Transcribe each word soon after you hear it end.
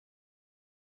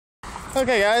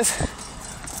Okay, guys.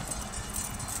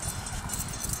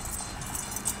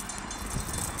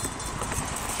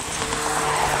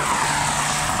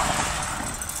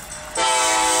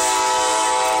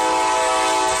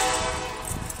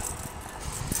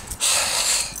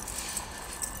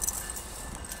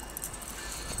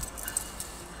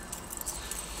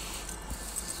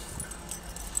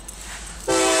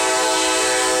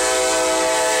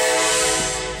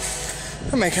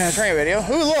 I'm making a train video.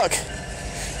 Ooh, look!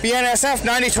 BNSF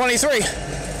 9023.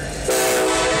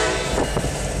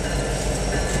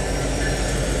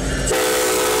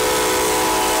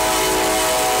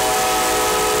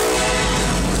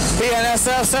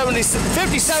 BNSF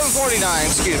 5749,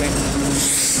 excuse me.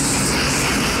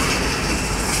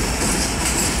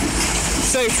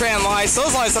 Safe tram lights.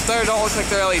 Those lights up there don't look like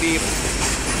they're LED.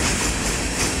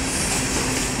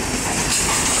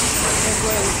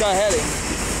 Where's this guy heading?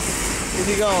 Is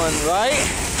he going right?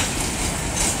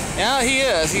 Yeah, he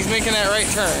is. He's making that right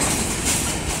turn.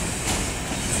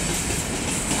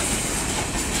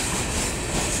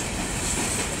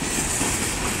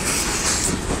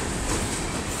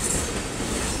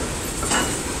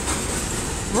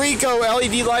 Rico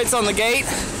LED lights on the gate.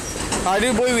 I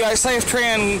do believe we got Safe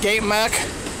Train gate mech.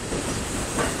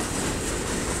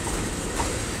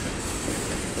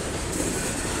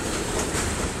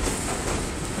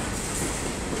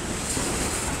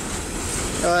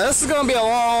 This is going to be a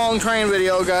long train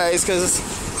video, guys, because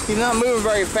he's not moving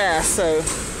very fast, so.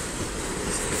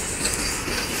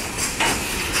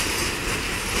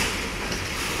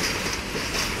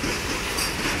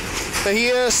 But he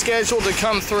is scheduled to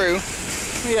come through.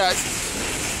 Yeah,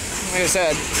 like I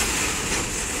said,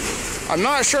 I'm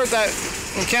not sure if that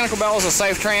mechanical bell is a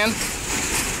Safe Train.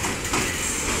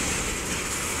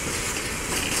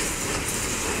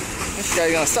 This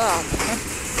guy's going to stop. Huh?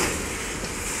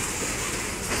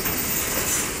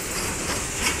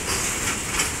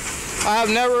 I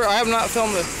have not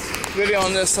filmed a video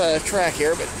on this track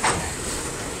here, but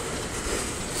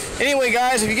anyway,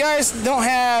 guys, if you guys don't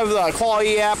have the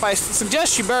Quality app, I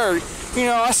suggest you better,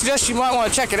 I suggest you might want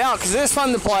to check it out because it is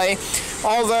fun to play.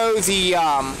 Although the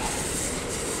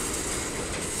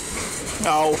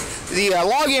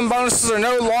login bonuses are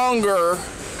no longer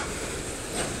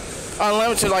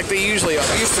unlimited like they usually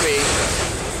used to be.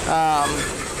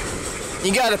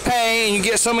 You got to pay, and you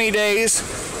get so many days.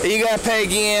 You gotta pay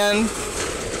again.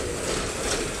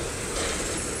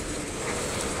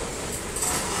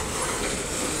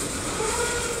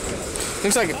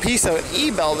 Looks like a piece of an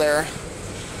E-bell there.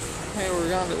 Hey, we're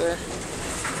going to there.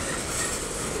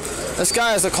 This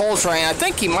guy is a coal train. I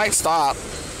think he might stop.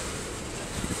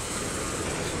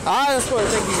 That's what I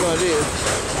think he's gonna do.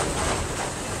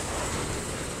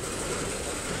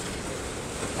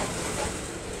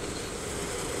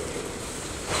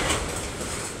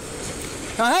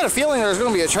 I had a feeling there was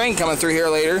going to be a train coming through here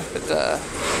later, but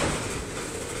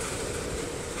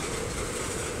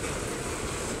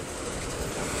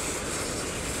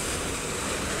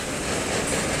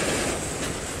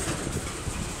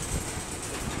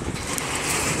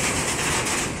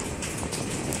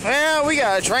well, we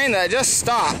got a train that just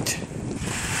stopped.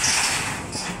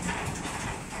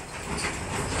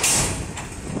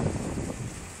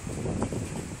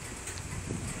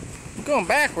 I'm going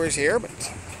backwards here, but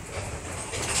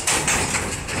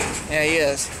yeah, he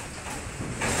is.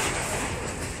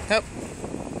 Yep.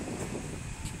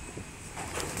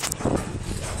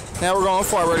 Now we're going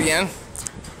forward again.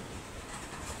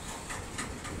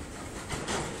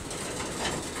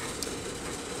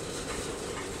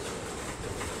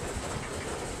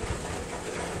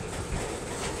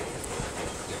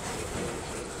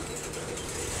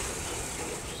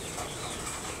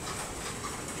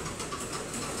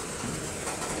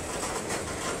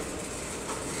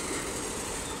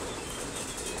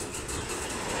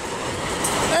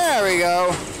 There we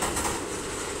go.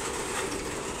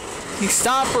 He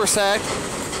stopped for a sec.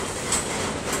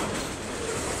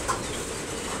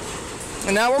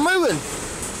 And now we're moving.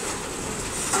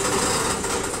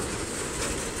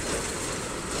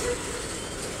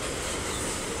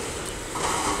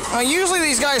 Usually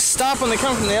these guys stop when they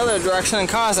come from the other direction and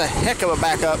cause a heck of a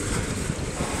backup.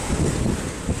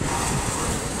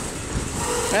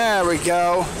 There we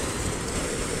go.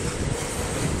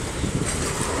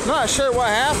 Not sure what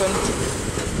happened.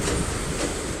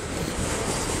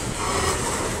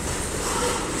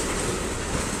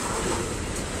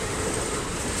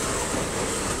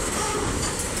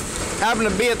 Happened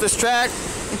to be at this track,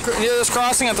 near this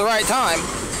crossing at the right time.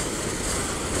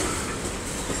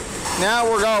 Now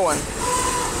we're going.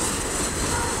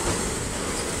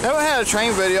 Haven't had a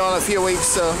train video in a few weeks,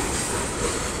 so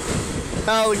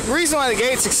The reason why the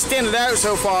gate's extended out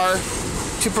so far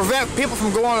to prevent people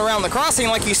from going around the crossing,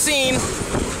 like you've seen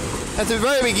at the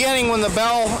very beginning when the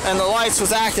bell and the lights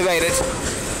was activated.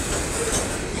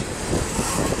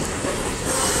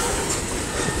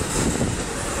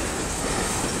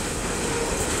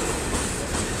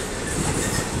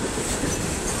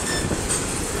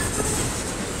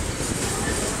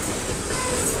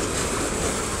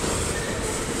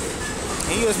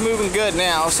 He is moving good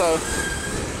now, so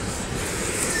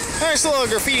there's a little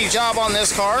graffiti job on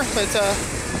this car, but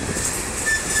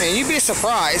man, you'd be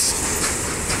surprised.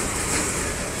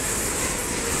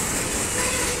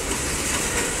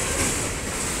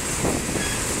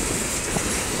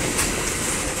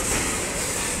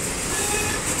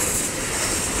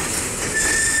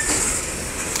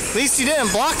 At least he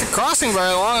didn't block the crossing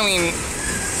very long. I mean,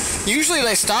 usually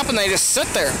they stop and they just sit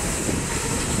there.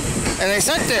 And they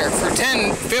sit there for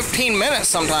 10, 15 minutes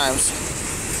sometimes.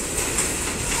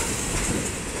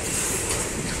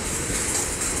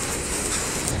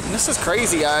 This is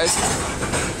crazy, guys.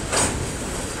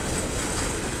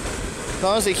 As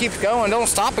long as he keeps going, don't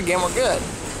stop again, we're good.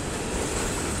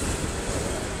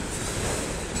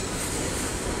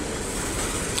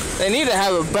 They need to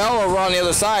have a bell over on the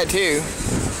other side, too.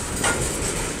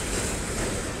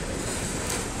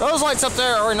 Those lights up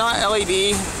there are not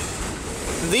LED.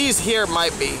 These here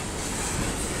might be.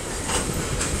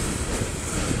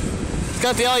 It's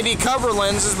got the LED cover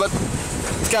lenses, but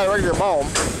it's got a regular bulb.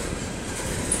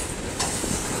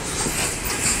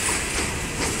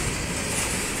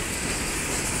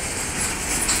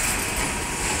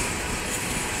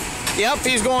 Yep,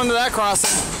 he's going to that crossing.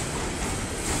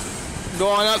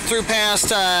 Going up through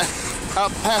past,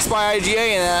 up past by IGA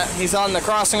and that. He's on the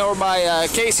crossing over by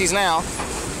Casey's now.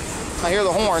 I hear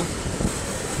the horn.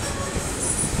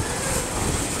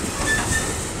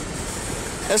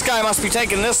 This guy must be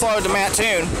taking this load to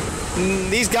Mattoon.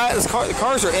 These guys, the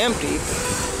cars are empty.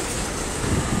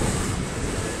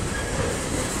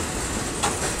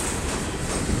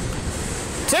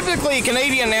 Typically,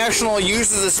 Canadian National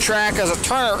uses this track as a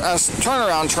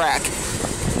turnaround track.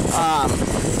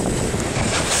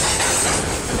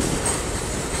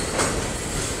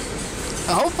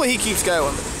 Hopefully, he keeps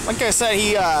going. Like I said,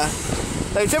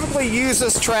 they typically use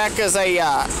this track as a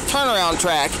turnaround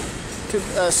track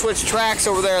to switch tracks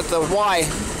over there at the Y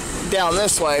down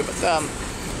this way, but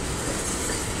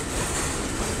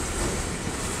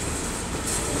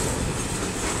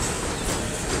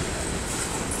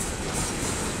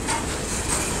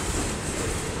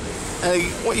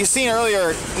what you seen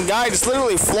earlier, the guy just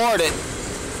literally floored it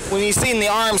when you seen the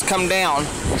arms come down.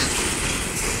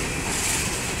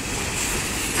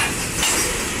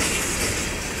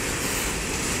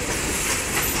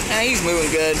 And he's moving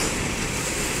good.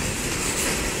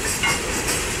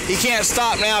 He can't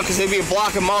stop now because they'd be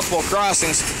blocking multiple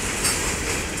crossings.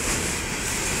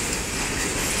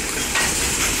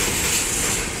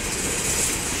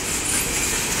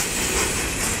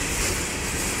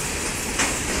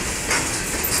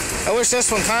 I wish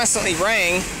this one constantly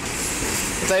rang,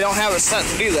 but they don't have it set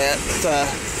to do that. But,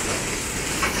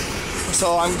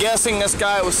 so I'm guessing this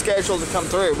guy was scheduled to come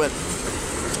through, but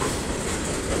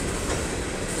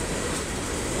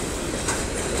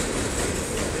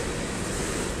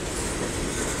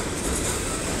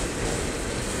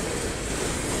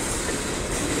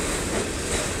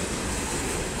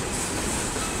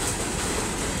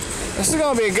this is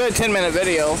going to be a good 10-minute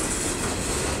video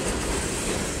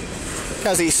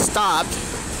because he stopped,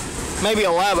 maybe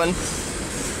 11.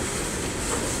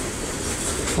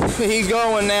 He's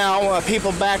going now,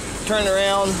 people back turned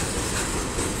around.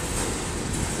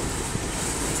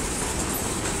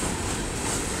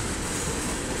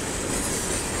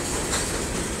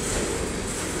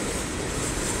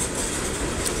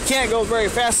 Can't go very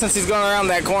fast since he's going around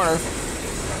that corner.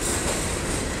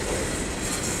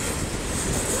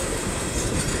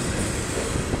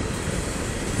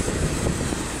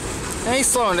 And he's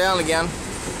slowing down again.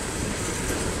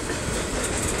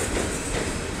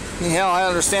 Hell, I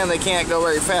understand they can't go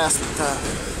very fast, but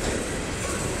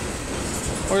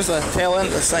where's the tail end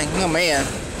of this thing? Oh man.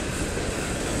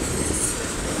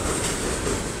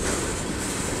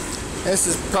 This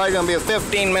is probably going to be a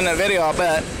 15-minute video, I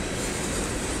bet.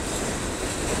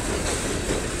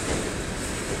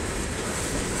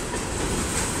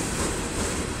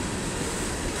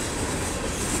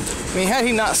 I mean, had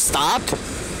he not stopped,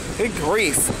 good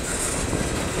grief.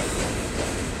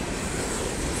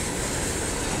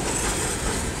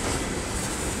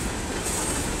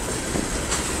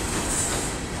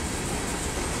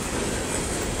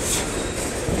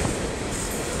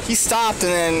 He stopped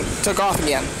and then took off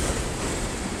again.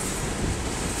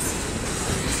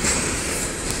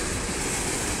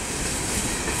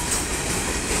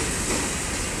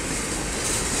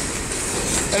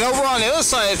 And over on the other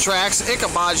side of the tracks,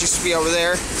 Ichabod's used to be over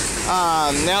there.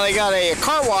 Now they got a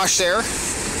car wash there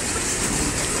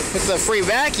with the free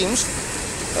vacuums.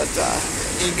 But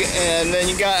and then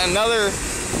you got another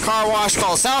car wash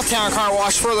called Southtown Car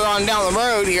Wash further on down the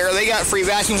road here. They got free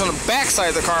vacuums on the back side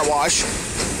of the car wash.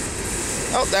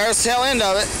 Oh, there's the tail end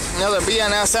of it. Another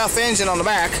BNSF engine on the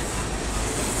back.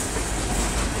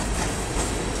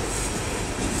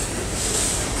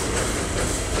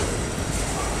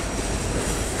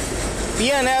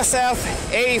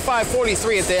 BNSF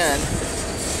 8543 at the end.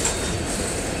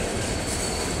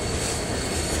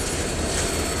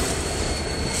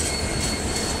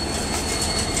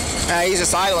 He's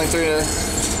just idling through there.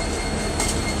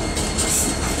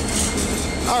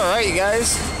 Alright, you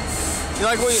guys. If you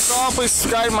like what you saw, please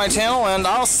subscribe to my channel, and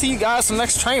I'll see you guys in the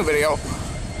next train video.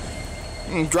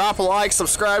 You can drop a like,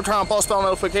 subscribe, turn on post bell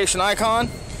notification icon,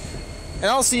 and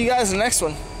I'll see you guys in the next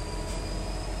one.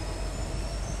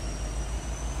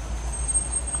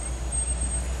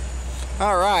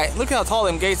 Alright, look how tall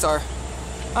them gates are.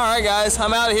 Alright guys,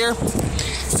 I'm out of here.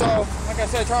 So, like I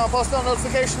said, turn on post bell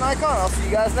notification icon. I'll see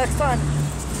you guys next time.